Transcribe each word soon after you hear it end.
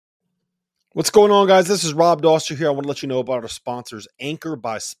What's going on, guys? This is Rob Doster here. I want to let you know about our sponsors, Anchor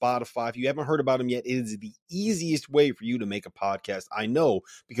by Spotify. If you haven't heard about them yet, it is the easiest way for you to make a podcast. I know,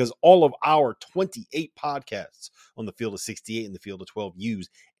 because all of our 28 podcasts on the Field of 68 and the Field of 12 use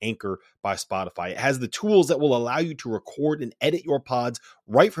Anchor by Spotify. It has the tools that will allow you to record and edit your pods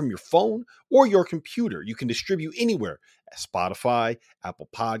right from your phone or your computer. You can distribute anywhere. Spotify, Apple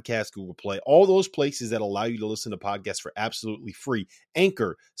Podcasts, Google Play, all those places that allow you to listen to podcasts for absolutely free.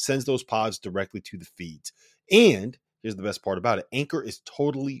 Anchor sends those pods directly to the feeds. And here's the best part about it. Anchor is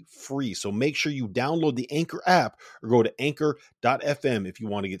totally free. So make sure you download the Anchor app or go to anchor.fm if you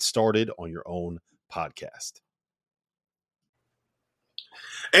want to get started on your own podcast.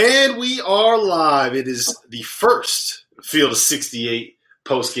 And we are live. It is the first Field of 68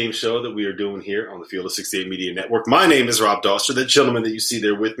 post-game show that we are doing here on the Field of 68 Media Network. My name is Rob Doster. The gentleman that you see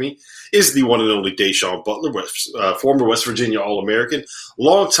there with me is the one and only Deshaun Butler, former West Virginia All-American,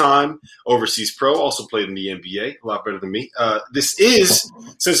 long-time overseas pro, also played in the NBA, a lot better than me. This is,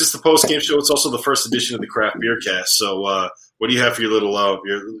 since it's the post-game show, it's also the first edition of the Craft Beer Cast. So what do you have for your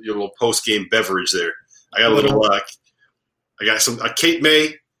little post-game beverage there? I got a little I got some Cape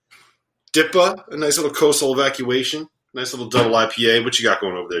May Dippa, a nice little coastal evacuation. Nice little double IPA. What you got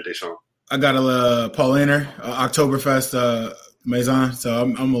going over there, Deshaun? I got a Paulaner Oktoberfest Maison. So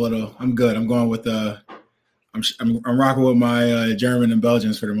I'm good. I'm going with I'm rocking with my German and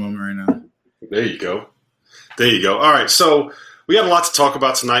Belgians for the moment right now. There you go. All right, so we have a lot to talk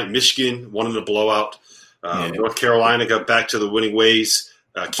about tonight. Michigan won in a blowout. North Carolina got back to the winning ways.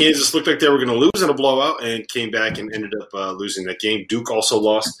 Kansas looked like they were going to lose in a blowout and came back and ended up losing that game. Duke also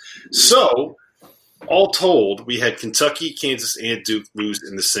lost. So, all told, we had Kentucky, Kansas, and Duke lose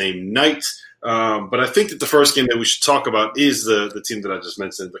in the same night. But I think that the first game that we should talk about is the team that I just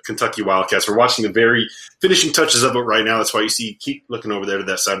mentioned, the Kentucky Wildcats. We're watching the very finishing touches of it right now. That's why you keep looking over there to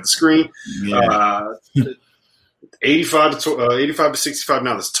that side of the screen. Yeah. 85 to 65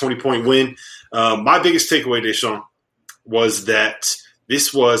 now. That's a 20-point win. My biggest takeaway, Deshaun, was that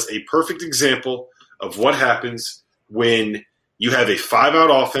this was a perfect example of what happens when you have a five-out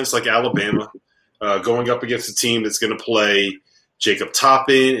offense like Alabama going up against a team that's going to play Jacob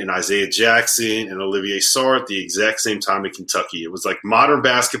Toppin and Isaiah Jackson and Olivier Sarr at the exact same time in Kentucky. It was like modern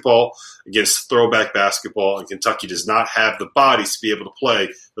basketball against throwback basketball, and Kentucky does not have the bodies to be able to play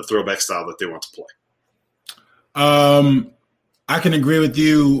the throwback style that they want to play. I can agree with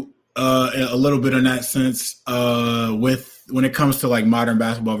you a little bit in that sense when it comes to like modern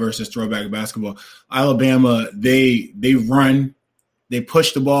basketball versus throwback basketball. Alabama, they run. They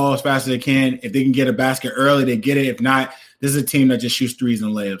push the ball as fast as they can. If they can get a basket early, they get it. If not, this is a team that just shoots threes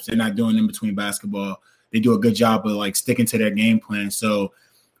and layups. They're not doing in between basketball. They do a good job of like sticking to their game plan. So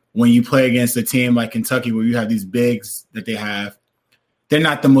when you play against a team like Kentucky, where you have these bigs that they have, they're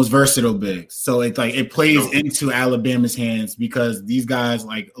not the most versatile bigs. So it's like it plays into Alabama's hands because these guys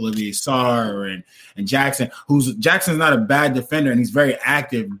like Olivier Sarr and Jackson, Jackson's not a bad defender and he's very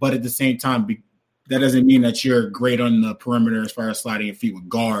active, but at the same time, that doesn't mean that you're great on the perimeter as far as sliding your feet with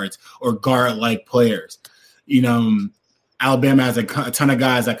guards or guard-like players. You know, Alabama has a ton of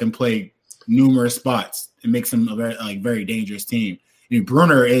guys that can play numerous spots. It makes them a very dangerous team. I mean,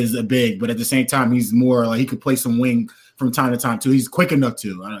 Bruner is a big, but at the same time, he's more like he could play some wing from time to time too. He's quick enough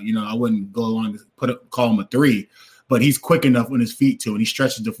to. I wouldn't go along to call him a three, but he's quick enough on his feet too, and he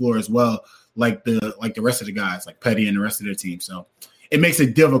stretches the floor as well, like the rest of the guys, like Petty and the rest of their team. So it makes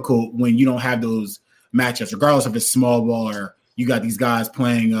it difficult when you don't have those matchups, regardless if it's small ball or you got these guys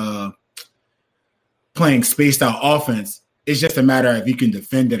playing spaced out offense. It's just a matter of if you can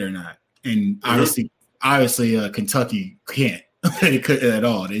defend it or not. And obviously, Kentucky can't. They couldn't at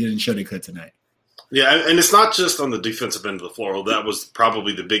all. They didn't show they could tonight. Yeah, and it's not just on the defensive end of the floor. That was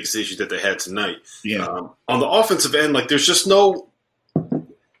probably the biggest issue that they had tonight. Yeah. On the offensive end, like there's no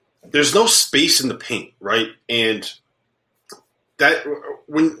space in the paint, right? And that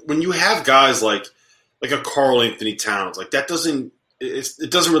when you have guys like a Karl Anthony Towns, like that doesn't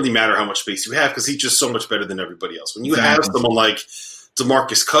really matter how much space you have because he's just so much better than everybody else. When you have someone like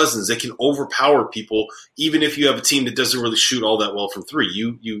DeMarcus Cousins, they can overpower people even if you have a team that doesn't really shoot all that well from three.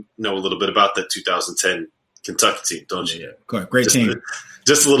 You know a little bit about that 2010 Kentucky team, don't you? Yeah. Great team.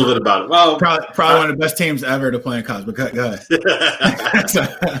 Just a little bit about it. Well, probably one of the best teams ever to play in college. But go ahead.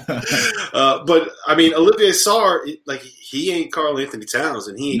 But I mean, Olivier Sarr, like he ain't Karl Anthony Towns,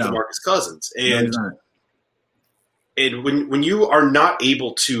 and he ain't DeMarcus Cousins, and when you are not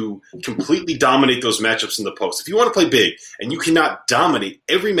able to completely dominate those matchups in the post, if you want to play big and you cannot dominate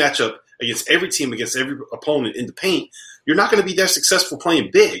every matchup against every team, against every opponent in the paint, you're not going to be that successful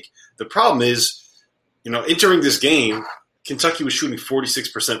playing big. The problem is, entering this game, Kentucky was shooting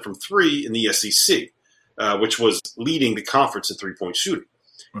 46% from three in the SEC, which was leading the conference in three-point shooting.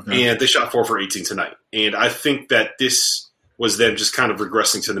 Okay. And they shot 4 for 18 tonight. And I think that this was them just kind of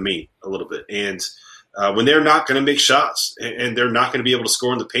regressing to the mean a little bit. And when they're not going to make shots and they're not going to be able to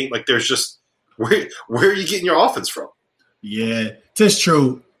score in the paint, like there's just where are you getting your offense from? Yeah, it's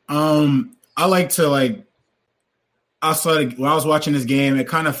true. I like to I saw when I was watching this game, it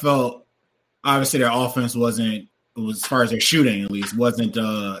kind of felt obviously their offense wasn't, as far as their shooting at least, wasn't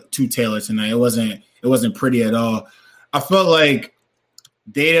too tailored tonight. It wasn't pretty at all. I felt like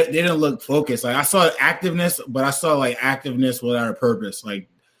they didn't look focused. Like I saw activeness, but I saw like activeness without a purpose. Like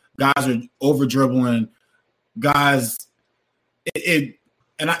guys are over dribbling, guys. And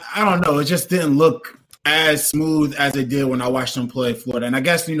I don't know. It just didn't look as smooth as it did when I watched them play Florida. And I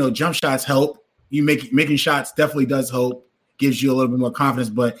guess jump shots help. You making shots definitely does help. Gives you a little bit more confidence.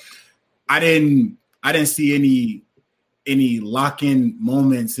 But I didn't see any lock-in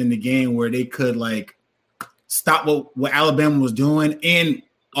moments in the game where they could like stop what Alabama was doing and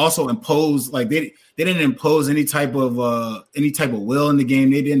also impose, like they didn't impose any type of will in the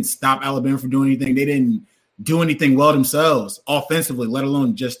game. They didn't stop Alabama from doing anything. They didn't do anything well themselves offensively, let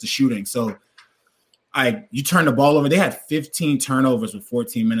alone just the shooting. So you turn the ball over. They had 15 turnovers with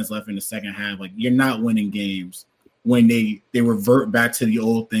 14 minutes left in the second half. Like you're not winning games when they revert back to the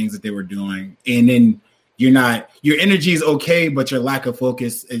old things that they were doing. And then your energy is okay, but your lack of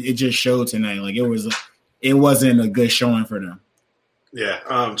focus, it just showed tonight. Like it wasn't a good showing for them.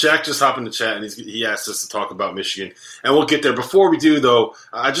 Yeah, Jack just hopped in the chat and he asked us to talk about Michigan, and we'll get there. Before we do, though,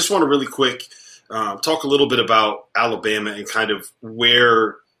 I just want to really quick talk a little bit about Alabama and kind of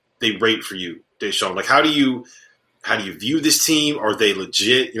where they rate for you, Deshaun. Like, how do you view this team? Are they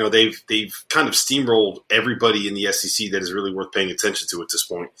legit? They've kind of steamrolled everybody in the SEC that is really worth paying attention to at this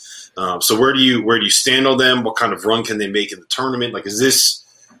point. So where do you stand on them? What kind of run can they make in the tournament? Like, is this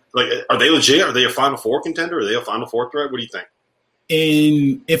are they legit? Are they a Final Four contender? Are they a Final Four threat? What do you think?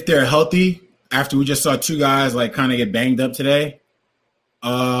 And if they're healthy, after we just saw two guys like kind of get banged up today,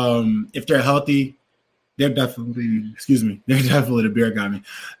 if they're healthy, they're definitely the beer got me.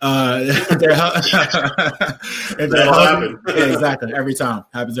 If they're healthy, yeah, exactly.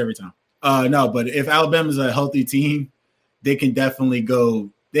 Happens every time. No, but if Alabama's a healthy team, they can definitely go.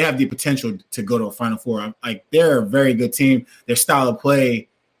 They have the potential to go to a Final Four. Like they're a very good team. Their style of play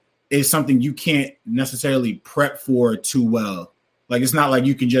is something you can't necessarily prep for too well. Like it's not like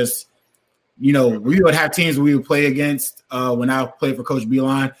you can just, we would have teams we would play against when I played for Coach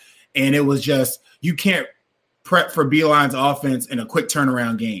Beilein, and it was just you can't prep for Beilein's offense in a quick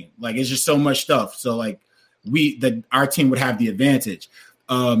turnaround game. Like it's just so much stuff. So like our team would have the advantage.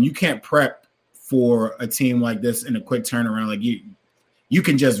 You can't prep for a team like this in a quick turnaround. Like you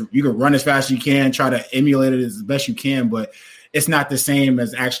can run as fast as you can, try to emulate it as best you can, but it's not the same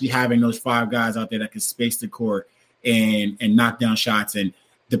as actually having those five guys out there that can space the court and knock down shots and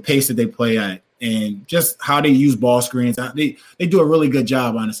the pace that they play at and just how they use ball screens. They do a really good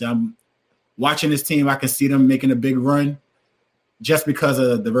job, honestly. I'm watching this team. I can see them making a big run just because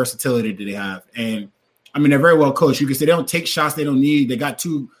of the versatility that they have. And, I mean, they're very well coached. You can say they don't take shots they don't need. They got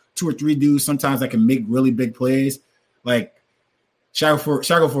two or three dudes sometimes that can make really big plays. Like Shackelford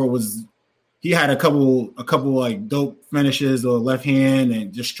he had a couple like dope finishes or left hand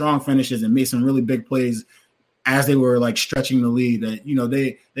and just strong finishes and made some really big plays as they were like stretching the lead.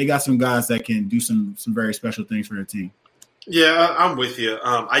 That they got some guys that can do some very special things for their team. Yeah, I'm with you.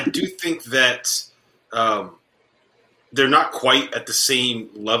 I do think that they're not quite at the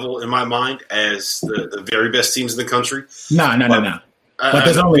same level in my mind as the very best teams in the country. No. But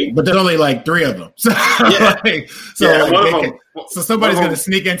there's only like three of them. So, yeah. So somebody's going to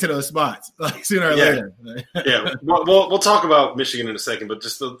sneak into those spots like sooner or later. Yeah. We'll talk about Michigan in a second, but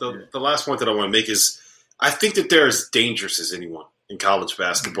just the last point that I want to make is I think that they're as dangerous as anyone in college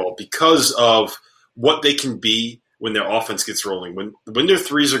basketball because of what they can be when their offense gets rolling, when their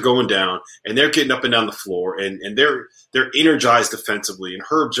threes are going down and they're getting up and down the floor and they're energized defensively and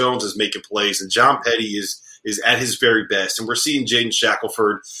Herb Jones is making plays and John Petty is at his very best. And we're seeing Jaden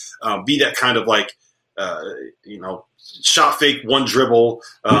Shackelford be that kind of like, shot fake, one dribble,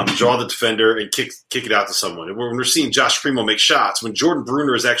 draw the defender and kick it out to someone. And when we're seeing Josh Primo make shots, when Jordan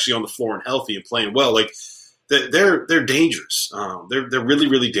Bruner is actually on the floor and healthy and playing well, like they're dangerous. They're really,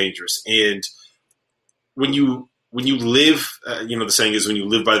 really dangerous. And when you live, the saying is when you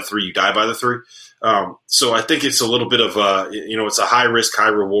live by the three, you die by the three. So I think it's a little bit of it's a high risk, high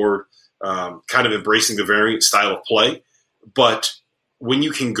reward, kind of embracing the variant style of play. But when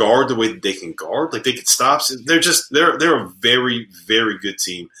you can guard the way that they can guard, like they can stop, they're a very, very good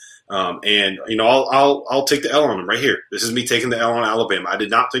team. And I'll take the L on them right here. This is me taking the L on Alabama. I did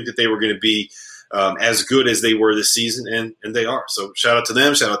not think that they were going to be as good as they were this season, and they are. So shout out to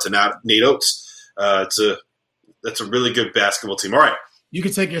them. Shout out to Nate Oates. That's a really good basketball team. All right. You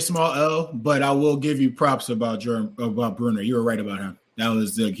can take your small L, but I will give you props about Bruner. You were right about him. That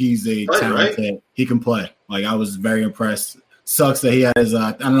was he's a talented. Right? He can play. Like, I was very impressed. Sucks that he had his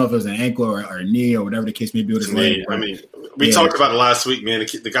I don't know if it was an ankle or a knee or whatever the case may be with his leg. I mean, we talked about it last week, man.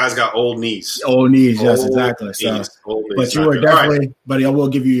 The guy's got old knees. Old knees, yes, exactly. But you were definitely, right. Buddy, I will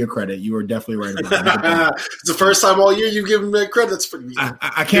give you your credit. You were definitely right about it. It's the first time all year you give him that credit.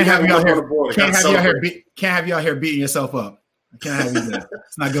 I can't have you out here. Can't have you out here beating yourself up. I can't have you there.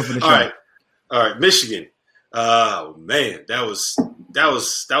 It's not good for the show. All right, Michigan. Oh man, that was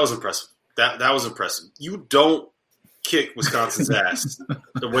impressive. That was impressive. You don't kick Wisconsin's ass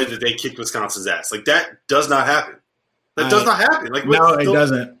the way that they kicked Wisconsin's ass. Like, that does not happen. That does not happen. Like, no, it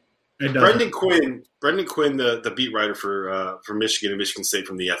doesn't. It doesn't. Brendan Quinn, the beat writer for Michigan and Michigan State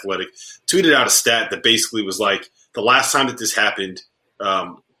from The Athletic, tweeted out a stat that basically was like, the last time that this happened,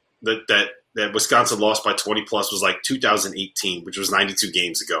 that Wisconsin lost by 20 plus was like 2018, which was 92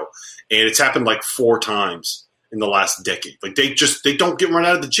 games ago, and it's happened like 4 times in the last decade. Like, they don't get run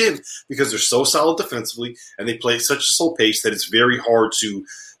out of the gym because they're so solid defensively and they play at such a slow pace that it's very hard to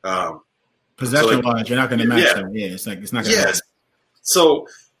possession wise. You're not going to match them. Yeah, it's not going to. Yes. So,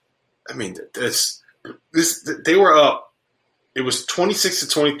 I mean, they were up. It was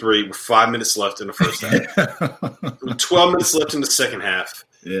 26-23 with 5 minutes left in the first half. With 12 minutes left in the second half.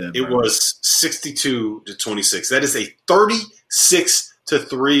 Yeah, it was 62-26. That is a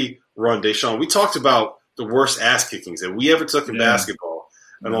 36-3 run, Deshaun. We talked about the worst ass kickings that we ever took in basketball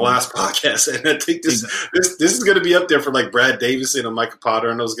in the last podcast, and I think this is going to be up there for like Brad Davison and Micah Potter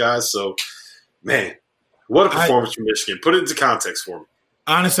and those guys. So, man, what a performance from Michigan! Put it into context for me.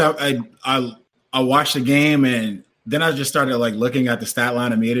 Honestly, I watched the game, and then I just started like looking at the stat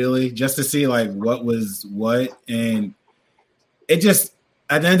line immediately just to see like what was what, and it just,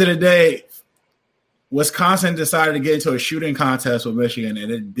 at the end of the day, Wisconsin decided to get into a shooting contest with Michigan, and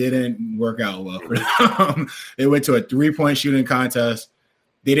it didn't work out well for them. They went to a 3-point shooting contest.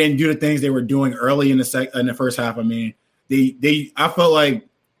 They didn't do the things they were doing early in the first half. I mean, I felt like,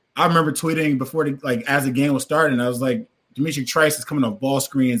 I remember tweeting before as the game was starting, I was like, Demetrius Trice is coming off ball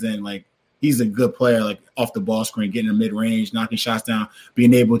screens, and like, he's a good player, like off the ball screen, getting in mid range, knocking shots down,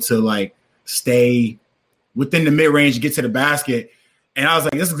 being able to like stay within the mid range, get to the basket. And I was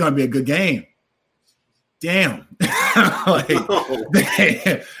like, this is going to be a good game. Damn.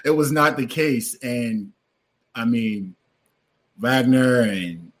 It was not the case. And I mean, Wagner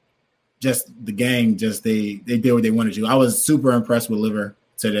and just the gang, they did what they wanted to. I was super impressed with Liver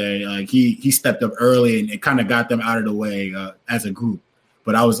today. Like, he stepped up early and it kind of got them out of the way as a group.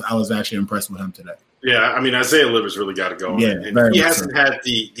 But I was actually impressed with him today. Yeah, I mean, Isaiah Livers really got to go. Yeah, and he hasn't had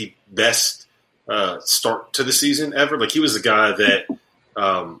the best start to the season ever. Like, he was a guy that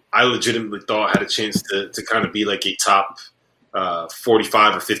I legitimately thought had a chance to kind of be like a top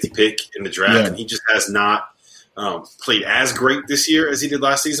 45 or 50 pick in the draft. Yeah. And he just has not played as great this year as he did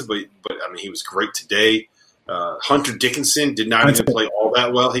last season. But I mean, he was great today. Hunter Dickinson did not even play all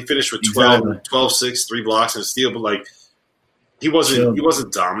that well. He finished with 12-6, 3 blocks and a steal. But, like, he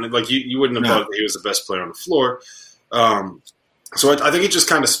wasn't dominant. Like, you wouldn't have thought that he was the best player on the floor. So I think it just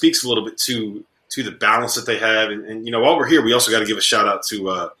kind of speaks a little bit to the balance that they have. And you know, while we're here, we also got to give a shout out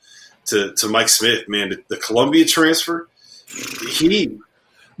to Mike Smith, man, the Columbia transfer. It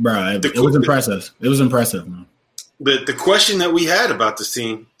was impressive. It was impressive, man. The question that we had about this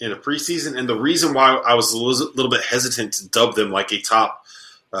team in the preseason, and the reason why I was a little bit hesitant to dub them like a top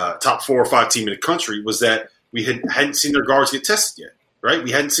 4 or 5 team in the country, was that we hadn't seen their guards get tested yet, right?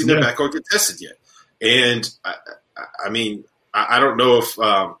 We hadn't seen their backcourt get tested yet. And, I mean, I don't know if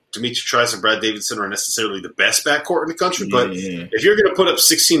Demetrius Trice and Brad Davidson are necessarily the best backcourt in the country, but if you're going to put up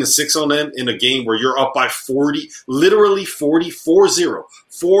 16-6 on them in a game where you're up by 40, literally 40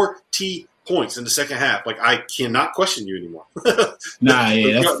 points in the second half, like, I cannot question you anymore. Hey,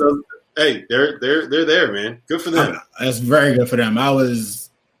 they're there, man. Good for them. That's very good for them. I was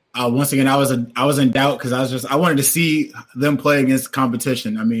in doubt because I wanted to see them play against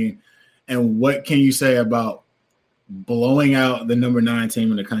competition. I mean, and what can you say about blowing out the number 9 team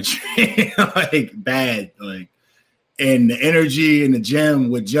in the country? Like, bad, like, and the energy in the gym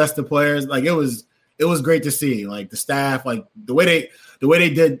with just the players, like, it was great to see. Like, the staff, like, the way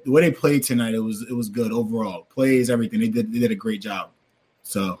they played tonight, it was good overall. Plays, everything. They did a great job.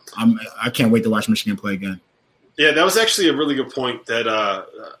 So I can't wait to watch Michigan play again. Yeah, that was actually a really good point. That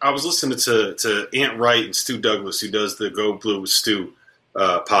I was listening to Ant Wright and Stu Douglas, who does the Go Blue with Stu,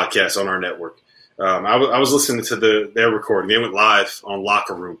 podcast on our network. I was listening to their recording. They went live on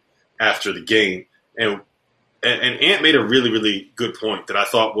Locker Room after the game, and Ant made a really, really good point that I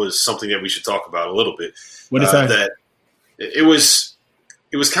thought was something that we should talk about a little bit. What is that? That it was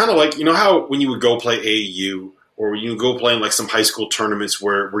kind of like, you know how when you would go play AAU or you would go play in like some high school tournaments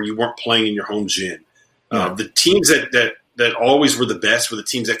where you weren't playing in your home gym. The teams that always were the best were the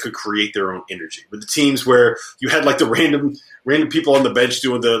teams that could create their own energy. Were the teams where you had like the random people on the bench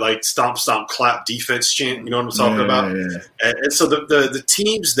doing the like stomp, stomp, clap defense chant. You know what I'm talking about? Yeah. And so the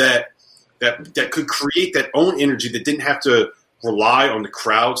teams that could create that own energy, that didn't have to rely on the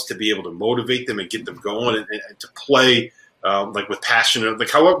crowds to be able to motivate them and get them going and to play like with passion,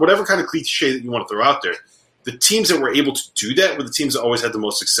 like whatever kind of cliche that you want to throw out there. The teams that were able to do that were the teams that always had the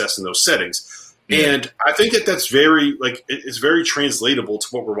most success in those settings. And I think that's very, like, it's very translatable to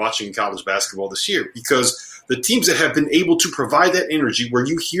what we're watching in college basketball this year, because the teams that have been able to provide that energy where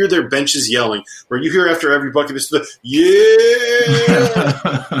you hear their benches yelling, where you hear after every bucket, it's the, yeah!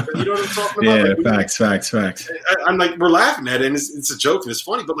 You know what I'm talking about? Yeah, like, facts. I'm like, we're laughing at it, and it's a joke, and it's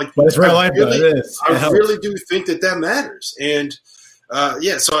funny, but it's real life, though. It is. I really do think that matters. And,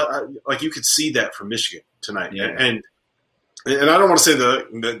 so I, like, you could see that from Michigan tonight. Yeah. And I don't want to say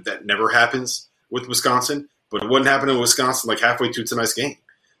that never happens with Wisconsin, but it wouldn't happen in Wisconsin like halfway through tonight's game.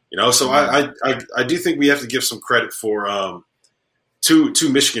 You know, so I do think we have to give some credit for to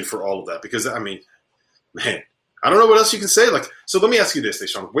Michigan for all of that, because I mean, man, I don't know what else you can say. Like, so let me ask you this,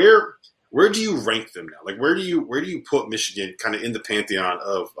 Deshaun, where do you rank them now? Like, where do you put Michigan kind of in the pantheon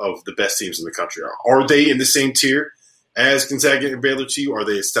of the best teams in the country? Are they in the same tier as Gonzaga and Baylor to you? Are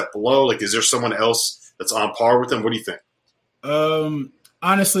they a step below? Like, is there someone else that's on par with them? What do you think?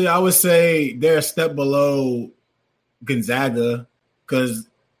 Honestly, I would say they're a step below Gonzaga, because,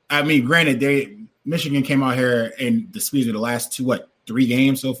 I mean, granted, Michigan came out here and the speed of the last 3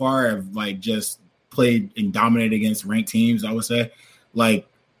 games so far have, like, just played and dominated against ranked teams, I would say. Like,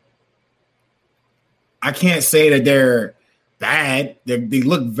 I can't say that they're bad. They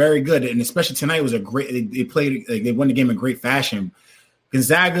look very good, and especially tonight was a great – they played – like, they won the game in great fashion.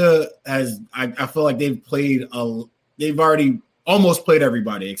 Gonzaga has – I feel like they've played – they've already – almost played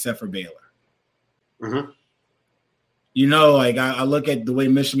everybody except for Baylor. Mm-hmm. You know, like I look at the way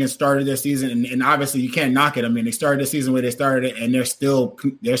Michigan started their season, and obviously you can't knock it. I mean, they started the season where they started it, and they're still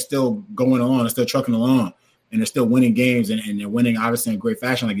going on, they're still trucking along, and they're still winning games, and they're winning obviously in great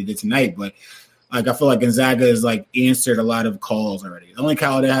fashion like they did tonight. But like I feel like Gonzaga has like answered a lot of calls already. The only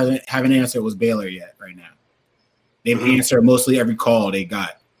call they haven't answered was Baylor yet right now. They've answered mostly every call they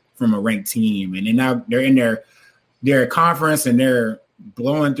got from a ranked team, and now they're in their conference and they're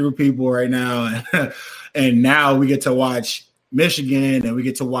blowing through people right now. And now we get to watch Michigan and we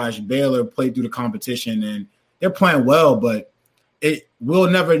get to watch Baylor play through the competition, and they're playing well, but we'll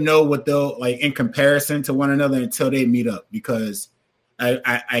never know what they'll like in comparison to one another until they meet up, because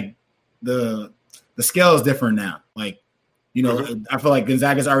the scale is different now. Like, you know, I feel like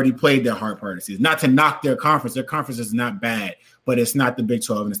Gonzaga's already played their hard part of the season. Not to knock their conference. Their conference is not bad, but it's not the Big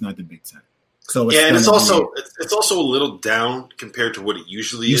 12 and it's not the Big 10. So and it's also a little down compared to what it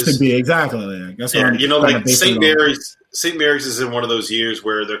usually used to be. Exactly. That's what you know, like St. Mary's is in one of those years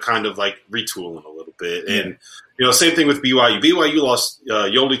where they're kind of like retooling a little bit. And, you know, same thing with BYU. BYU lost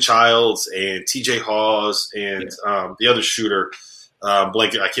Yoli Childs and TJ Hawes and the other shooter,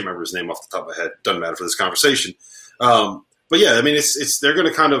 blanket. I can't remember his name off the top of my head. Doesn't matter for this conversation. But yeah, I mean, they're going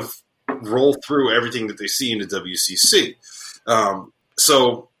to kind of roll through everything that they see in the WCC.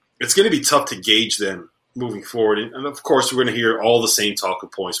 So it's going to be tough to gauge them moving forward. And of course, we're going to hear all the same talking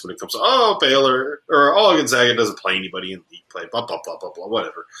points when it comes to, Baylor or Gonzaga doesn't play anybody in league play, blah, blah, blah, blah, blah,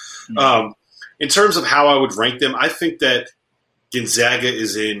 whatever. Mm-hmm. In terms of how I would rank them, I think that Gonzaga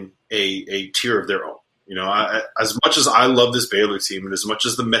is in a tier of their own. You know, as much as I love this Baylor team and as much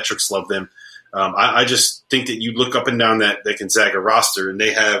as the metrics love them, I just think that you look up and down that Gonzaga roster, and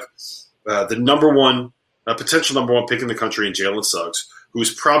they have the potential number one pick in the country in Jalen Suggs,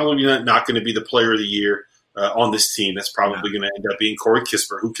 who's probably not going to be the player of the year on this team. That's probably going to end up being Corey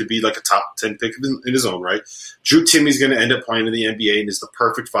Kispert, who could be like a top 10 pick in his own right. Drew Timmy's going to end up playing in the NBA and is the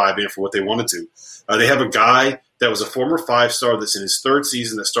perfect 5-man for what they want to do. They have a guy that was a former 5-star that's in his 3rd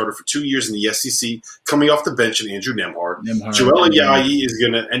season that started for 2 years in the SEC, coming off the bench, and Andrew Nembhard. Joel Ayayi is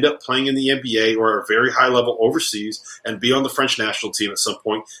going to end up playing in the NBA or a very high level overseas and be on the French national team at some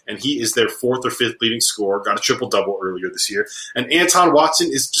point, and he is their 4th or 5th leading scorer, got a triple-double earlier this year. And Anton Watson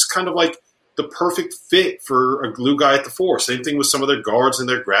is just kind of like the perfect fit for a glue guy at the 4. Same thing with some of their guards and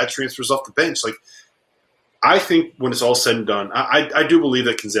their grad transfers off the bench. Like, I think when it's all said and done, I do believe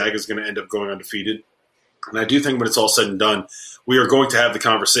that Gonzaga is going to end up going undefeated. And I do think when it's all said and done, we are going to have the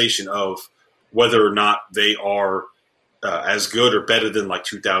conversation of whether or not they are as good or better than like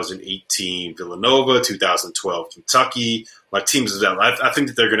 2018 Villanova, 2012 Kentucky, like teams of that. I think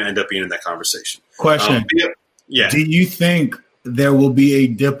that they're going to end up being in that conversation. Question. Yeah. Do you think there will be a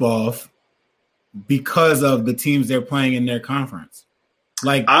dip off because of the teams they're playing in their conference?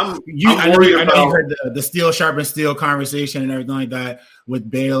 Like I know you heard the steel sharpen steel conversation and everything like that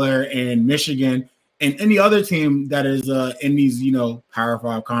with Baylor and Michigan and any other team that is in these, Power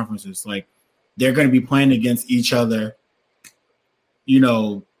 5 conferences. Like they're going to be playing against each other,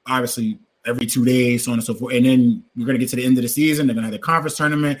 obviously every 2 days, so on and so forth. And then we're going to get to the end of the season. They're going to have the conference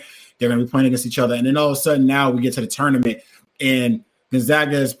tournament. They're going to be playing against each other. And then all of a sudden now we get to the tournament and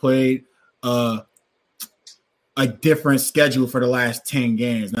Gonzaga has played a different schedule for the last 10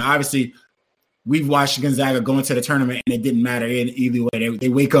 games. Now, obviously, we've watched Gonzaga go into the tournament, and it didn't matter either way. They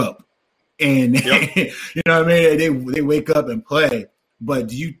wake up, and yep. You know what I mean? They wake up and play. But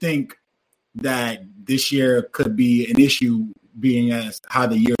do you think that this year could be an issue, being as how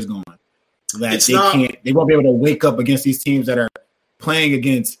the year is going? That they won't be able to wake up against these teams that are playing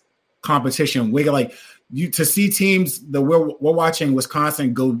against competition. To see teams that we're watching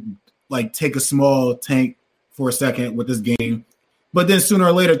Wisconsin go like take a small tank for a second with this game, but then sooner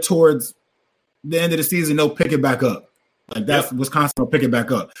or later towards the end of the season they'll pick it back up. Like that's Wisconsin will pick it back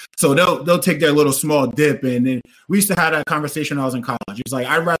up. So they'll take their little small dip, and then we used to have that conversation when I was in college. It was like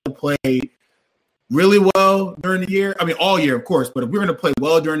I'd rather play really well during the year. I mean all year, of course, but if we're gonna play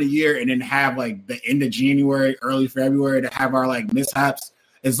well during the year and then have like the end of January, early February to have our like mishaps,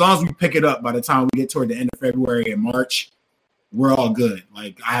 as long as we pick it up by the time we get toward the end of February and March, we're all good.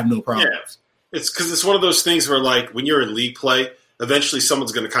 Like I have no problems. Yeah. It's because it's one of those things where, like, when you're in league play, eventually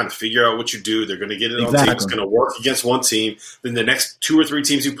someone's going to kind of figure out what you do. They're going to get it on team. It's going to work against one team. Then the next 2 or 3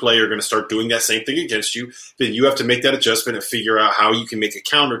 teams you play are going to start doing that same thing against you. Then you have to make that adjustment and figure out how you can make a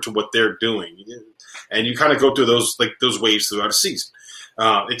counter to what they're doing. And you kind of go through those waves throughout a season.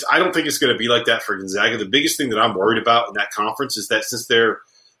 I don't think it's going to be like that for Gonzaga. The biggest thing that I'm worried about in that conference is that since they're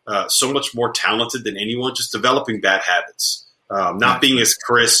so much more talented than anyone, just developing bad habits, not being as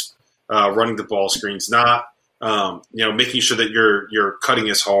crisp. Running the ball screens, not making sure that you're cutting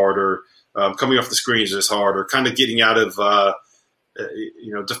as hard or coming off the screens as hard, or kind of getting out of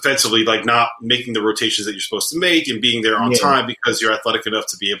defensively, like not making the rotations that you're supposed to make and being there on time because you're athletic enough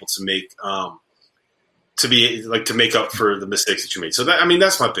to be able to make to make up for the mistakes that you made. So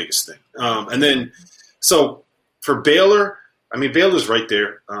that's my biggest thing. And then so for Baylor. I mean, Baylor's right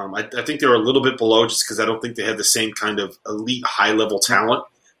there. I think they're a little bit below just because I don't think they have the same kind of elite high-level talent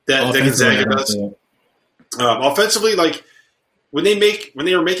that Gonzaga does. Offensively, like when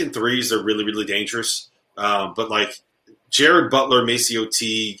they are making threes, they're really, really dangerous. But like Jared Butler, Maceo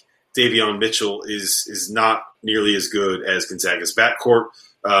Teague, Davion Mitchell is not nearly as good as Gonzaga's backcourt.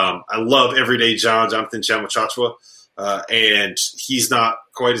 I love everyday Jonathan Chamachachua, and he's not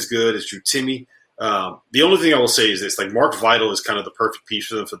quite as good as Drew Timme. The only thing I will say is this, like Mark Vital is kind of the perfect piece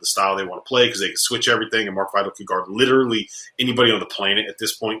for them for the style they want to play because they can switch everything, and Mark Vital can guard literally anybody on the planet at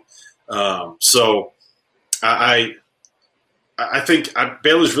this point. So I think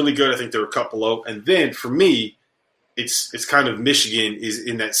Baylor's really good. I think they're a cut below. And then for me, it's kind of Michigan is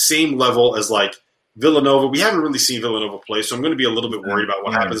in that same level as like Villanova. We haven't really seen Villanova play, so I'm going to be a little bit worried about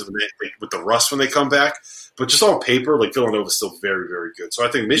what happens with the rust when they come back. But just on paper, like Villanova is still very, very good. So I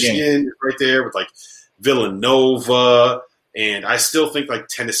think Michigan is right there with like Villanova, and I still think like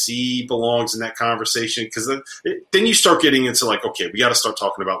Tennessee belongs in that conversation because then you start getting into like, okay, we got to start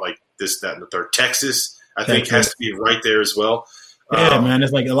talking about like this, that, and the third. Texas, I think, has to be right there as well. Yeah, man,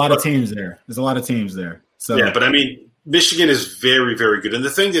 there's like a lot of teams there. There's a lot of teams there. So yeah, but I mean, Michigan is very, very good, and the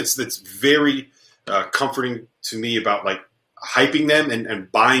thing that's very comforting to me about like hyping them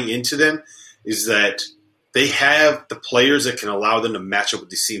and buying into them is that they have the players that can allow them to match up with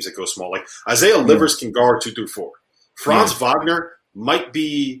these teams that go small. Like Isaiah Livers can guard 2 through 4. Franz Wagner might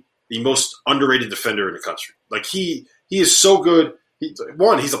be the most underrated defender in the country. Like he is so good. He's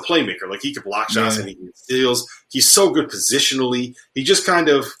a playmaker. Like he can block shots and he can steals. He's so good positionally. He just kind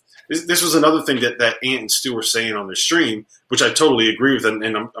of this was another thing that Ant and Stu were saying on their stream, which I totally agree with, and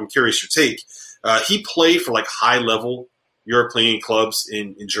I'm curious your take. He played for like high level European clubs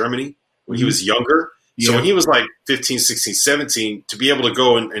in Germany when he was younger. So when he was like 15, 16, 17, to be able to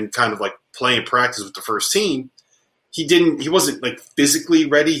go and kind of like play and practice with the first team, he wasn't like physically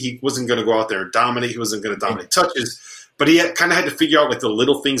ready. He wasn't going to go out there and dominate. He wasn't going to dominate touches, but he kind of had to figure out like the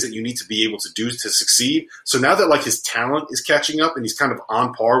little things that you need to be able to do to succeed. So now that like his talent is catching up and he's kind of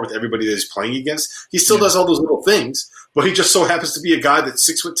on par with everybody that he's playing against, he still does all those little things, but he just so happens to be a guy that's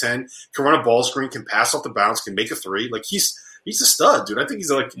 6'10", can run a ball screen, can pass off the bounce, can make a three. Like he's a stud, dude. I think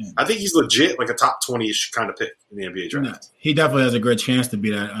he's legit like a top 20-ish kind of pick in the NBA draft. Yeah, he definitely has a good chance to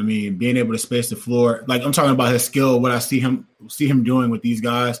be that. I mean, being able to space the floor, like I'm talking about his skill, what I see him doing with these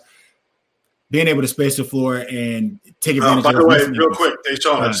guys, being able to space the floor and take advantage. By the way, real quick, hey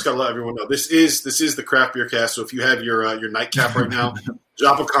Sean, I just gotta let everyone know this is the Craft Beer Cast. So if you have your nightcap right now,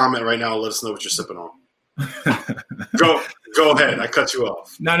 drop a comment right now and let us know what you're sipping on. Go ahead. I cut you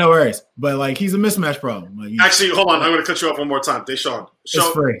off. No worries. But like he's a mismatch problem. Like, actually, hold on. I'm going to cut you off one more time. Deshaun, it's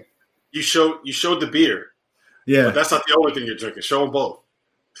free. You showed the beer. Yeah, but that's not the only thing you're drinking. Show them both.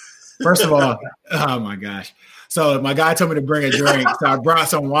 First of all, oh my gosh. So my guy told me to bring a drink, so I brought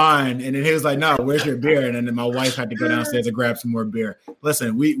some wine, and then he was like, "No, where's your beer?" And then my wife had to go downstairs and grab some more beer.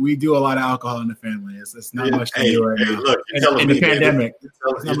 Listen, we do a lot of alcohol in the family. It's not much to do right now. Look, you're telling me, the pandemic.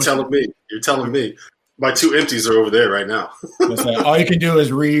 You're telling me. My 2 empties are over there right now. So all you can do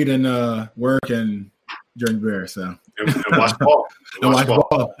is read and work and drink beer. So and watch ball. And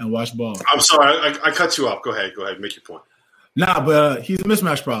watch ball. I'm sorry, I cut you off. Go ahead, make your point. Nah, but he's a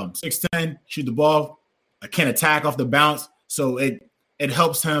mismatch problem. 6'10", shoot the ball, can attack off the bounce. So it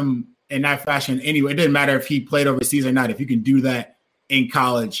helps him in that fashion anyway. It doesn't matter if he played overseas or not. If you can do that in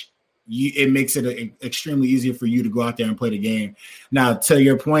college, it makes it extremely easier for you to go out there and play the game. Now, to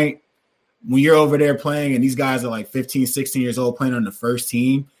your point, when you're over there playing and these guys are like 15, 16 years old playing on the first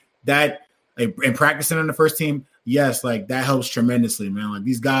team, that and practicing on the first team, yes, like that helps tremendously, man. Like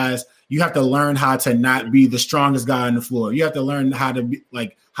these guys, you have to learn how to not be the strongest guy on the floor. You have to learn how to be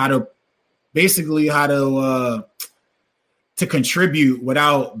to contribute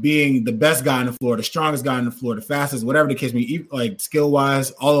without being the best guy on the floor, the strongest guy on the floor, the fastest, whatever the case may be, like skill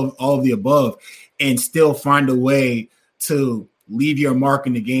wise, all of the above, and still find a way to leave your mark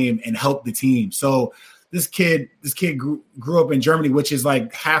in the game and help the team. So this kid grew up in Germany, which is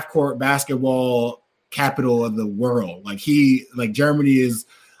like half court basketball capital of the world. Like Germany is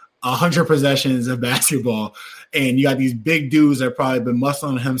 100 possessions of basketball, and you got these big dudes that have probably been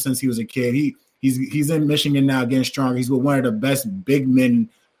muscling him since he was a kid. He's in Michigan now, getting stronger. He's with one of the best big men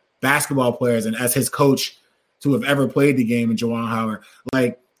basketball players, and as his coach to have ever played the game in Juwan Howard.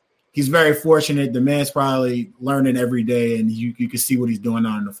 Like, he's very fortunate. The man's probably learning every day, and you can see what he's doing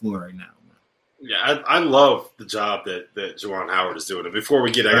on the floor right now. Yeah, I love the job that Juwan Howard is doing. And before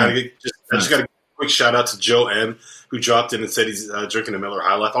we get, I just got a quick shout out to Joe M, who dropped in and said he's drinking a Miller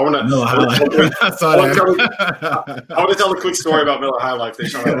High Life. I want to tell a quick story about Miller High Life.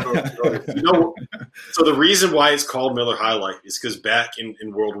 So the reason why it's called Miller High Life is because back in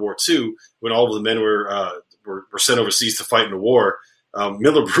World War II, when all of the men were sent overseas to fight in the war,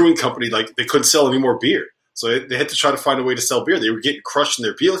 Miller Brewing Company, like, they couldn't sell any more beer. So they had to try to find a way to sell beer. They were getting crushed in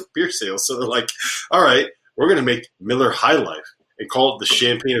their beer sales. So they're like, all right, we're going to make Miller High Life and call it the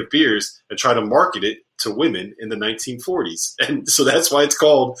champagne of beers and try to market it to women in the 1940s. And so that's why it's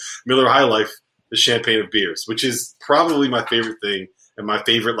called Miller High Life, the champagne of beers, which is probably my favorite thing and my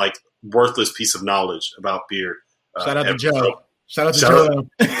favorite, like, worthless piece of knowledge about beer. Shout out to Joe. Shout out to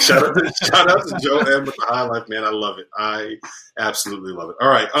Joe M with the High Life, man. I love it. I absolutely love it. All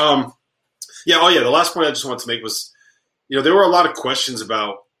right. The last point I just wanted to make was, there were a lot of questions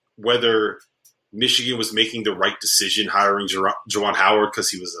about whether Michigan was making the right decision hiring Juwan Howard because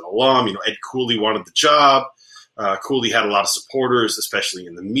he was an alum. Ed Cooley wanted the job. Cooley had a lot of supporters, especially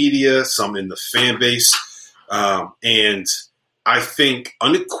in the media, some in the fan base. And I think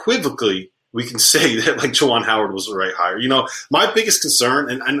unequivocally we can say that, like, Juwan Howard was the right hire. My biggest concern,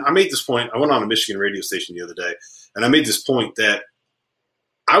 and I made this point, I went on a Michigan radio station the other day, and I made this point that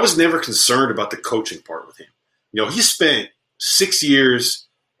I was never concerned about the coaching part with him. He spent 6 years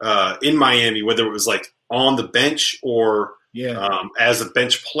in Miami, whether it was like on the bench or as a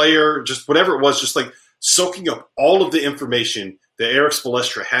bench player, just whatever it was, just like soaking up all of the information that Eric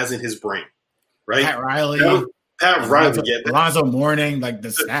Spoelstra has in his brain, right? Pat Riley, Alonzo Mourning, like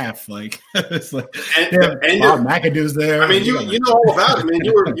the staff, like it's like Bob McAdoo's there. I mean, you know all about it, man.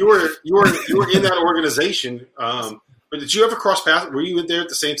 You were in that organization. But did you ever cross paths? Were you in there at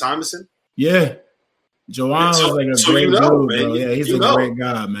the same time as him? Yeah. Joanne was like a great dude, bro. Yeah, he's a great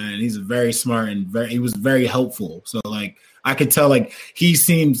guy, man. He's very smart and he was very helpful. So, like, I could tell, like, he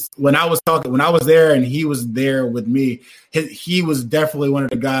seems, when I was there and he was there with me, he was definitely one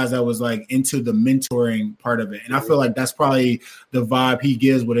of the guys that was, like, into the mentoring part of it. And I feel like that's probably the vibe he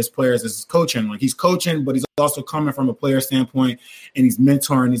gives with his players as coaching. Like, he's coaching, but he's also coming from a player standpoint, and he's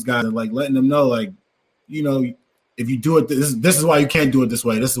mentoring these guys and, like, letting them know, like, if you do it, this is why you can't do it this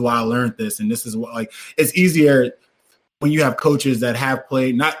way. This is why I learned this, and this is what, like, it's easier when you have coaches that have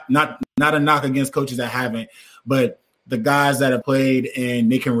played. Not a knock against coaches that haven't, but the guys that have played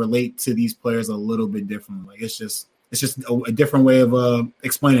and they can relate to these players a little bit differently. Like, it's just It's just a different way of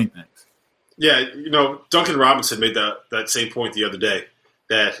explaining things. Yeah, Duncan Robinson made that same point the other day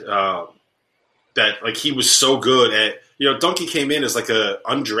that like he was so good at Duncan came in as like a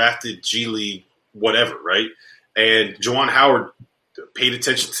undrafted G League whatever, right? And Juwan Howard paid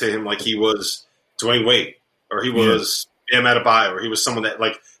attention to him like he was Dwayne Wade or he was Bam Adebayo or he was someone that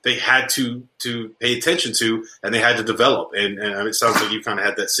like they had to pay attention to and they had to develop. And it sounds like you kind of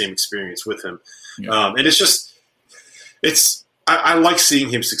had that same experience with him. Yeah. And I like seeing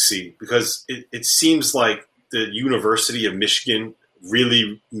him succeed because it seems like the University of Michigan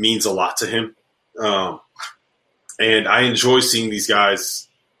really means a lot to him. And I enjoy seeing these guys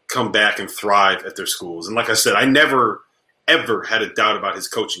come back and thrive at their schools. And like I said, I never, ever had a doubt about his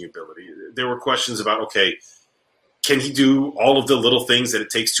coaching ability. There were questions about, okay, can he do all of the little things that it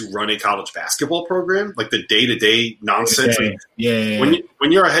takes to run a college basketball program? Like the day-to-day nonsense. Yeah.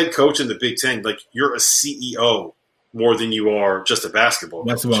 When you're a head coach in the Big Ten, like you're a CEO more than you are just a basketball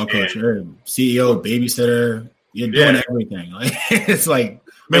coach. You're CEO, babysitter. You're doing everything. Like it's like,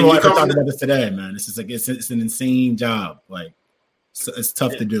 remember I talked about this today, man. It's just like it's an insane job. Like it's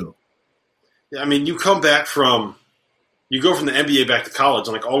tough to do. Yeah, I mean, you go from the NBA back to college,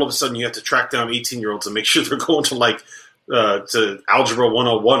 and like all of a sudden you have to track down 18-year-olds and make sure they're going to like to Algebra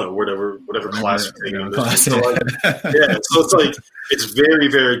 101 or whatever class you're taking. So it's like it's very,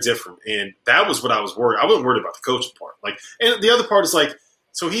 very different, and that was what I was worried. I wasn't worried about the coaching part. Like, and the other part is like,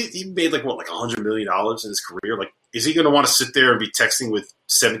 so he made like $100 million in his career. Like, is he going to want to sit there and be texting with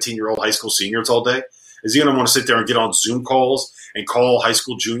 17-year-old high school seniors all day? Is he going to want to sit there and get on Zoom calls and call high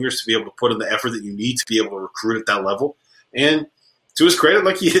school juniors to be able to put in the effort that you need to be able to recruit at that level? And to his credit,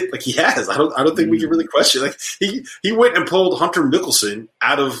 like he has, I don't think we can really question. Like he went and pulled Hunter Mickelson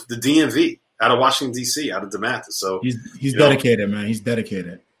out of the DMV, out of Washington D.C., out of DeMatha. So he's dedicated, man. He's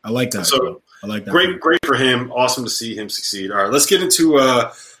dedicated. I like that. So I like that. Great for him. Awesome to see him succeed. All right, let's get into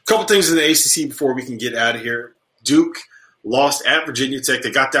a couple things in the ACC before we can get out of here. Duke lost at Virginia Tech.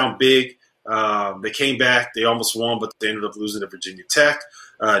 They got down big. They came back. They almost won, but they ended up losing to Virginia Tech.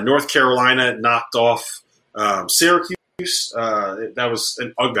 North Carolina knocked off Syracuse. That was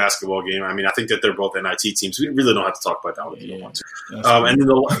an UGG basketball game. I mean, I think that they're both NIT teams. We really don't have to talk about that one if you don't want to. And then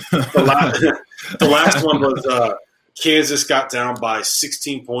the last one was Kansas got down by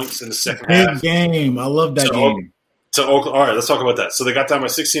 16 points in the second half. Big game. I love that game. All right, let's talk about that. So they got down by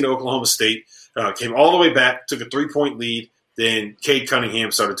 16 to Oklahoma State, came all the way back, took a 3-point lead. Then Cade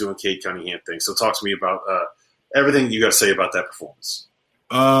Cunningham started doing Cade Cunningham things. So talk to me about everything you got to say about that performance.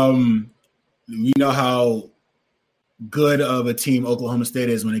 We know how good of a team Oklahoma State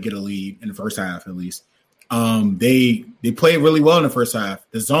is when they get a lead in the first half, at least. They played really well in the first half.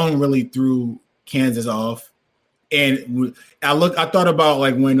 The zone really threw Kansas off. And I thought about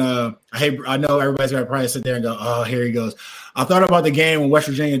like when I know everybody's gonna probably sit there and go, oh, here he goes. I thought about the game when West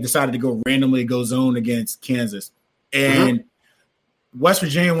Virginia decided to go zone against Kansas. And West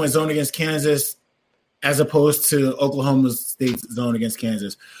Virginia went zone against Kansas as opposed to Oklahoma State's zone against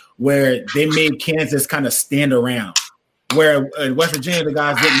Kansas, where they made Kansas kind of stand around. Where in West Virginia, the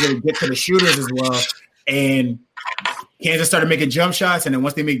guys didn't really get to the shooters as well. And Kansas started making jump shots. And then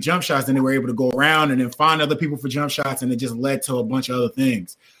once they make jump shots, then they were able to go around and then find other people for jump shots. And it just led to a bunch of other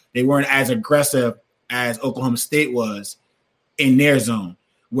things. They weren't as aggressive as Oklahoma State was in their zone,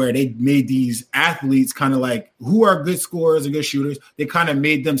 where they made these athletes kind of like who are good scorers and good shooters. They kind of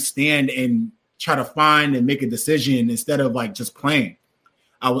made them stand and try to find and make a decision instead of like just playing.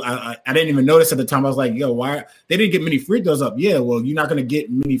 I didn't even notice at the time. I was like, yo, why they didn't get many free throws up? Yeah, well, you're not going to get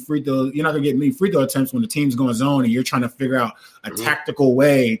many free throws. You're not going to get many free throw attempts when the team's going zone and you're trying to figure out a tactical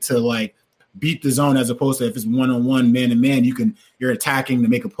way to like beat the zone as opposed to if it's one-on-one, man-to-man, you're attacking to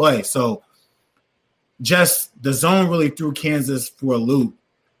make a play. So just the zone really threw Kansas for a loop.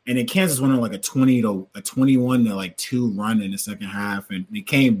 And then Kansas went on like a 21 to like 2 run in the second half. And they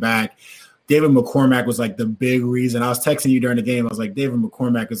came back. David McCormack was like the big reason. I was texting you during the game. I was like, David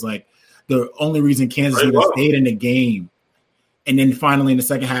McCormack is like the only reason Kansas even stayed in the game. And then finally in the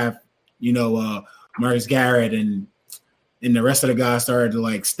second half, Marcus Garrett and the rest of the guys started to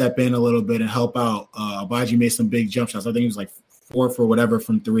like step in a little bit and help out. Abaji made some big jump shots. I think he was like 4 for whatever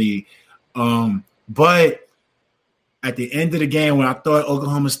from 3. But at the end of the game, when I thought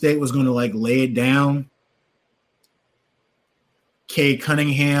Oklahoma State was going to like lay it down, Cade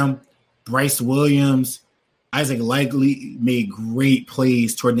Cunningham, Bryce Williams, Isaac Likely made great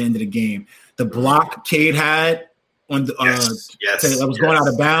plays toward the end of the game. The block Cade had on the that was going out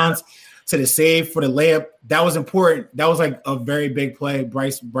of bounds to the save for the layup, that was important. That was like a very big play.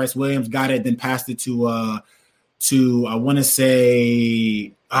 Bryce Williams got it, then passed it to I want to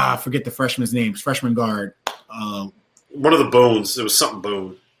say I forget the freshman's name, freshman guard. One of the bones. It was something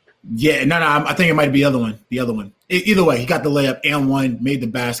bone. Yeah, no, I think it might be the other one. The other one. Either way, he got the layup and one, made the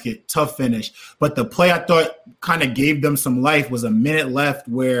basket, tough finish. But the play I thought kind of gave them some life was a minute left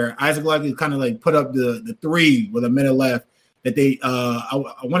where Isaac Likely kind of like put up the three with a minute left that they I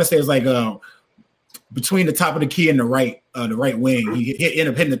want to say it was like between the top of the key and the right wing. He ended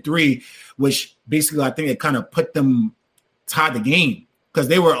up hitting the three, which basically I think it kind of put them tied the game because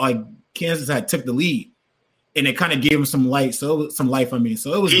they were like Kansas had took the lead. And it kind of gave him some life. So it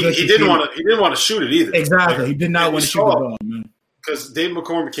was good. He didn't want to shoot it either. Exactly. Like, he did not want to shoot the ball, man. Because Dave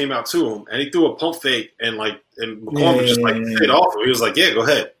McCormick came out to him and he threw a pump fake and McCormick just hit off him. He was like, "Yeah, go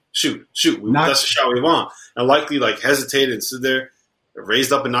ahead, shoot. That's the shot we want." And Likely hesitated and stood there,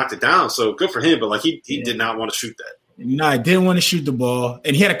 raised up and knocked it down. So good for him. But he did not want to shoot that. No, he didn't want to shoot the ball,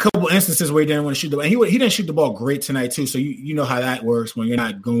 and he had a couple instances where he didn't want to shoot the ball. And he didn't shoot the ball great tonight too. So you know how that works when you're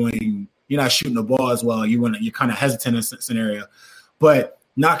not shooting the ball as well. You're kind of hesitant in a scenario. Like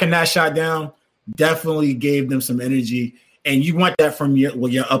knocking that shot down definitely gave them some energy. And you want that from your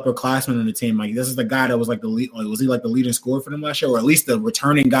upperclassmen on the team. Like this is the guy that was like the lead. Like, was he like the leading scorer for them last year, or at least the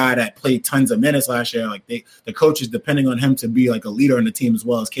returning guy that played tons of minutes last year? Like the coach is depending on him to be like a leader on the team as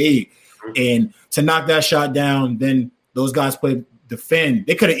well as Cade. And to knock that shot down, then those guys played defend.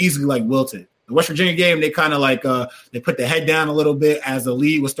 They could have easily wilted. The West Virginia game, they kind of they put the head down a little bit as the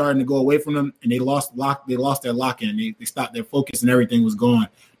lead was starting to go away from them, and they lost their lock-in. They stopped their focus, and everything was gone.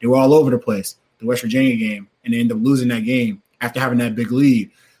 They were all over the place, the West Virginia game, and they ended up losing that game after having that big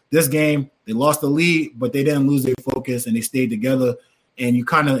lead. This game, they lost the lead, but they didn't lose their focus, and they stayed together. And you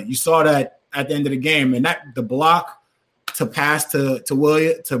saw that at the end of the game, and that the block to pass to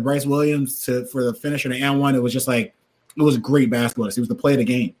Bryce Williams for the finish of the and one, it was just it was great basketball. It was the play of the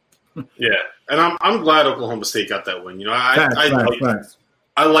game. Yeah, and I'm glad Oklahoma State got that win.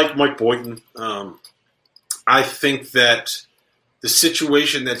 I like Mike Boynton. I think that the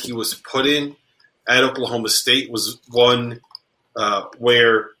situation that he was put in at Oklahoma State was one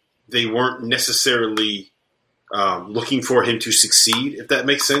where they weren't necessarily looking for him to succeed, if that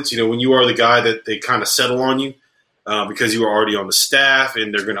makes sense. When you are the guy that they kind of settle on you because you were already on the staff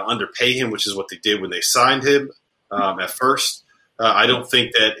and they're going to underpay him, which is what they did when they signed him at first. I don't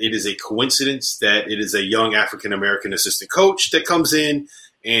think that it is a coincidence that it is a young African-American assistant coach that comes in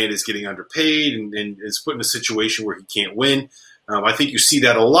and is getting underpaid and is put in a situation where he can't win. I think you see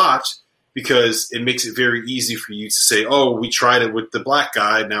that a lot because it makes it very easy for you to say, "Oh, we tried it with the black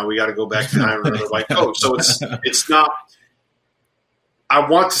guy. Now we got to go back to hiring another white coach." So it's not – I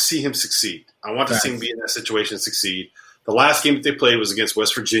want to see him succeed. I want to see him be in that situation and succeed. The last game that they played was against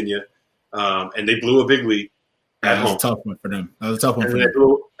West Virginia, and they blew a big lead. That was a tough one for them.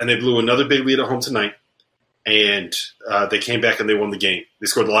 And they blew another big lead at home tonight, and they came back and they won the game. They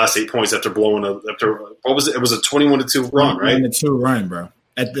scored the last 8 points after blowing what was it? It was a 21-2 run, right? 21-2 run, bro.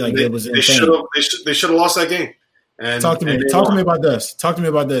 They should have lost that game. And talk to me about this. Talk to me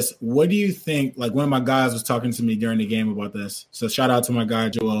about this. What do you think? One of my guys was talking to me during the game about this. So shout out to my guy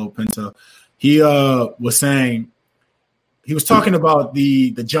Joel Pinto. He was saying. He was talking about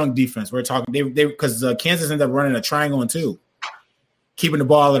the junk defense. We're talking they because Kansas ended up running a triangle and two, keeping the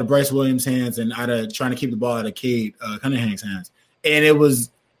ball out of Bryce Williams' hands and trying to keep the ball out of Cade Cunningham's hands. And it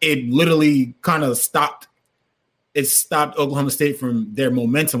literally kind of stopped. It stopped Oklahoma State from their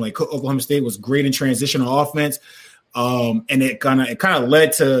momentum. Oklahoma State was great in transitional offense, and it kind of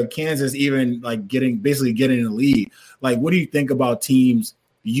led to Kansas even getting in the lead. What do you think about teams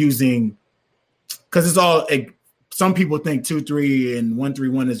using? Because it's all. Some people think 2-3 and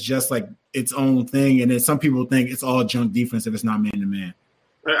 1-3-1 is just its own thing, and then some people think it's all junk defense if it's not man to man.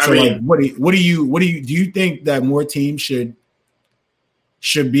 What do you think that more teams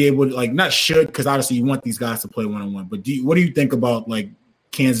should be able to not should because obviously you want these guys to play one-on-one, but what do you think about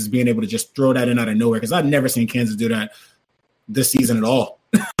Kansas being able to just throw that in out of nowhere? Because I've never seen Kansas do that this season at all.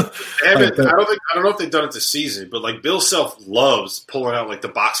 I don't know if they've done it this season, but Bill Self loves pulling out the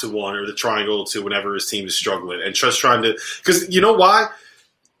box of one or the triangle two whenever his team is struggling and just trying to – because you know why?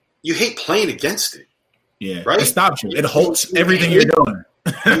 You hate playing against it. Yeah, right? It stops you. It halts everything you're doing.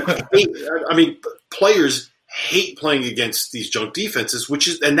 Players hate playing against these junk defenses,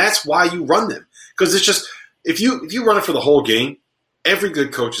 and that's why you run them. Because it's just if you run it for the whole game, every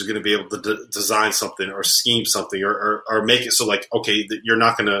good coach is going to be able to design something or scheme something or make it so okay, that you're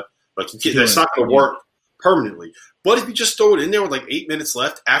not going to that's not going to work permanently. But if you just throw it in there with 8 minutes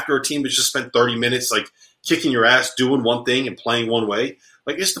left after a team has just spent 30 minutes kicking your ass, doing one thing and playing one way,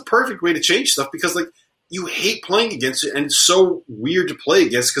 it's the perfect way to change stuff because you hate playing against it and it's so weird to play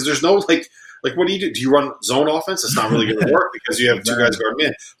against because there's no Like, what do you do? Do you run zone offense? It's not really going to work because you have two guys guard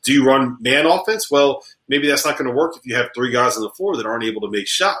man. Do you run man offense? Well, maybe that's not going to work if you have three guys on the floor that aren't able to make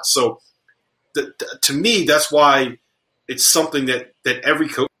shots. So, to me, that's why it's something that every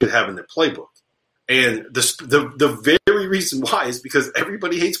coach should have in their playbook. And the very reason why is because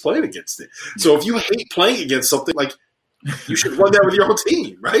everybody hates playing against it. So if you hate playing against something, like, you should run that with your own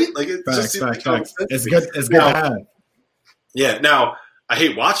team, right? Like, facts. It's good to have. Yeah. Now, I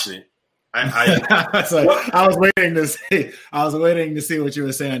hate watching it. I was waiting to see what you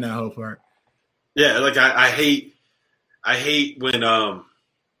were saying that whole part. Yeah, like I hate when Joel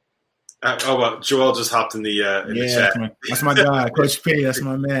just hopped in the chat. That's my guy, Coach P. That's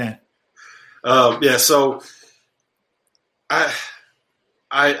my man. Yeah, so I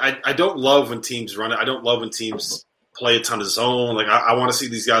don't love when teams run it. I don't love when teams play a ton of zone. Like, I want to see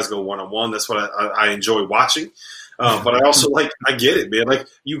these guys go one-on-one. That's what I enjoy watching. But I also I get it, man. Like,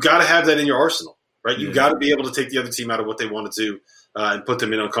 you got to have that in your arsenal, right? You got to be able to take the other team out of what they want to do and put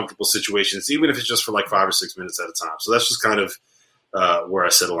them in uncomfortable situations, even if it's just for like 5 or 6 minutes at a time. So that's just kind of where I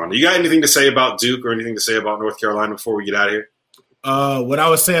settle on. You got anything to say about Duke or anything to say about North Carolina before we get out of here? What I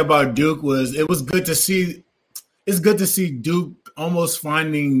would say about Duke was it was good to see. It's good to see Duke almost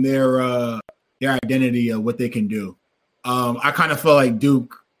finding their identity of what they can do. I kind of felt like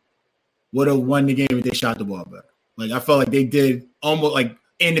Duke would have won the game if they shot the ball better. Like, I felt like they did almost like,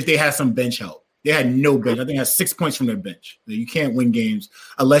 and if they had some bench help. They had no bench. I think they had 6 points from their bench. You can't win games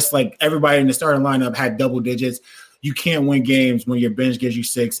unless, like, everybody in the starting lineup had double digits. You can't win games when your bench gives you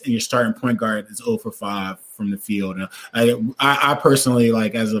 6 and your starting point guard is 0 for 5 from the field. I personally,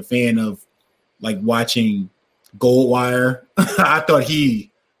 like, as a fan of, like, watching Goldwire, I thought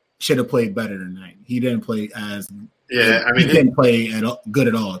he should have played better tonight. He didn't play as he didn't play good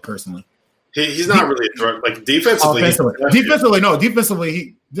at all, personally. He's not really a threat. Like, defensively,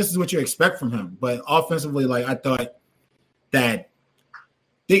 defensively, this is what you expect from him. But offensively, like, I thought that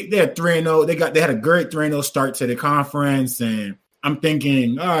they had 3-0. They had a great 3-0 start to the conference, and I'm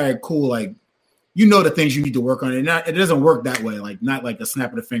thinking, all right, cool. Like, you know the things you need to work on. It doesn't work that way. Like, not like a snap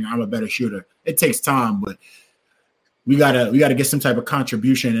of the finger. I'm a better shooter. It takes time, but we gotta get some type of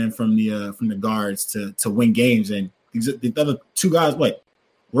contribution in from the guards to win games. And the other two guys, what?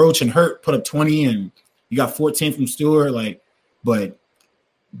 Roach and Hurt put up 20, and you got 14 from Stewart. Like, but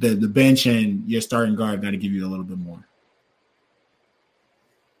the bench and your starting guard got to give you a little bit more.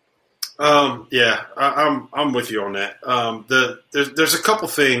 Yeah, I'm with you on that. There's a couple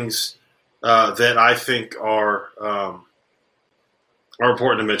things that I think are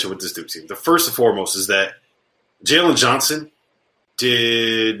important to mention with this Duke team. The first and foremost is that Jalen Johnson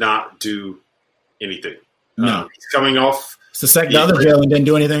did not do anything. No, he's coming off. The other Jalen didn't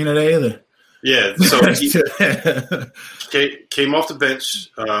do anything today either. Yeah, so he came off the bench.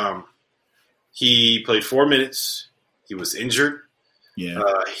 He played 4 minutes. He was injured. Yeah.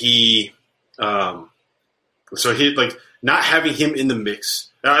 So he, like, not having him in the mix.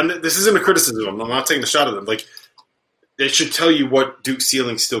 And this isn't a criticism. I'm not taking a shot at them. Like, they should tell you what Duke's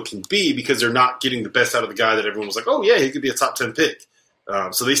ceiling still can be because they're not getting the best out of the guy that everyone was like, oh yeah, he could be a top 10 pick.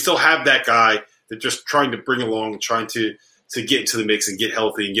 So they still have that guy. They're just trying to bring along, trying to get into the mix and get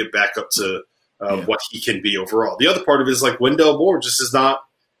healthy and get back up to what he can be overall. The other part of it is, like, Wendell Moore just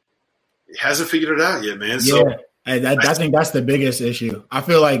hasn't figured it out yet, man. So I think that's the biggest issue. I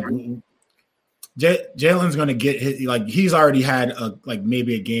feel like Jalen's going to get his, like, he's already had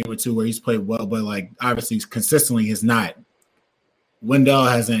maybe a game or two where he's played well, but, like, obviously consistently he's not. Wendell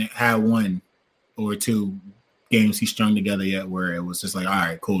hasn't had 1 or 2 games he strung together yet where it was just like, all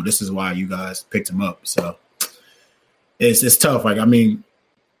right, cool, this is why you guys picked him up. So it's tough. Like, I mean,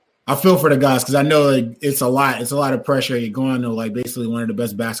 I feel for the guys because I know, like, it's a lot of pressure. You're going to, like, basically one of the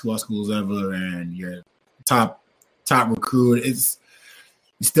best basketball schools ever, and you're top recruit. You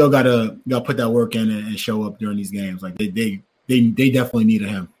still gotta put that work in and show up during these games. Like, they definitely needed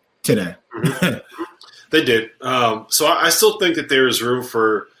him today. Mm-hmm. They did. So I still think that there is room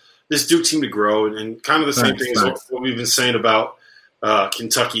for this Duke team to grow, and kind of the same thing as what we've been saying about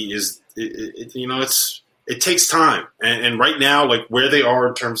Kentucky is it takes time, and right now, like, where they are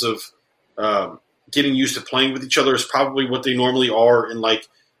in terms of getting used to playing with each other is probably what they normally are in, like,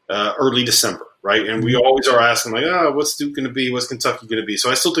 early December, right? And we always are asking, like, what's Duke going to be? What's Kentucky going to be? So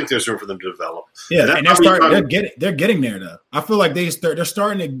I still think there's room for them to develop. Yeah, and they're getting there, though. I feel like they're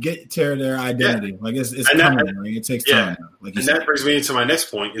starting to get to their identity. Yeah. Like, it's coming. It takes time. Like, and that brings me to my next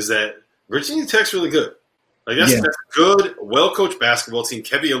point is that Virginia Tech's really good. Like, that's a good, well-coached basketball team.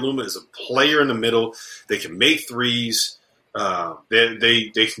 Kevin Aluma is a player in the middle. They can make threes.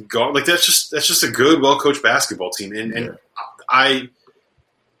 They can go. Like, that's just a good, well-coached basketball team. And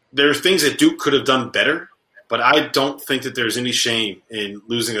there are things that Duke could have done better, but I don't think that there's any shame in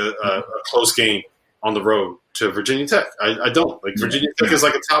losing a close game on the road to Virginia Tech. I don't. Like, Virginia Tech is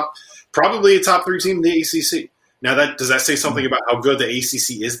like probably a top 3 team in the ACC. Now, does that say something about how good the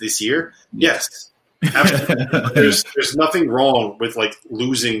ACC is this year? Yes. Absolutely. There's nothing wrong with like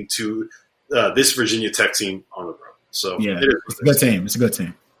losing to this Virginia Tech team on the road. So it's a good team. It's a good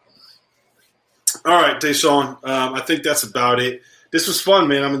team. All right, Deshaun. I think that's about it. This was fun,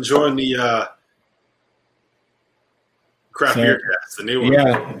 man. I'm enjoying the craft beer cast, the new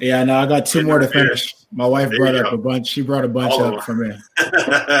one. Yeah. No, I got 2 more to finish. My wife brought up a bunch. She brought a bunch up for me.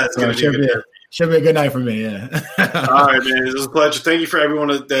 Should be a good night for me, yeah. All right, man. It was a pleasure. Thank you for everyone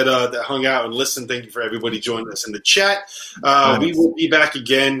that hung out and listened. Thank you for everybody joining us in the chat. We will be back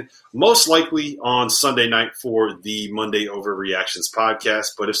again, most likely on Sunday night for the Monday Overreactions podcast.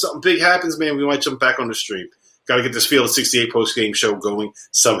 But if something big happens, man, we might jump back on the stream. Got to get this Field of 68 post-game show going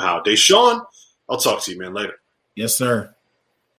somehow. Deshaun, I'll talk to you, man, later. Yes, sir.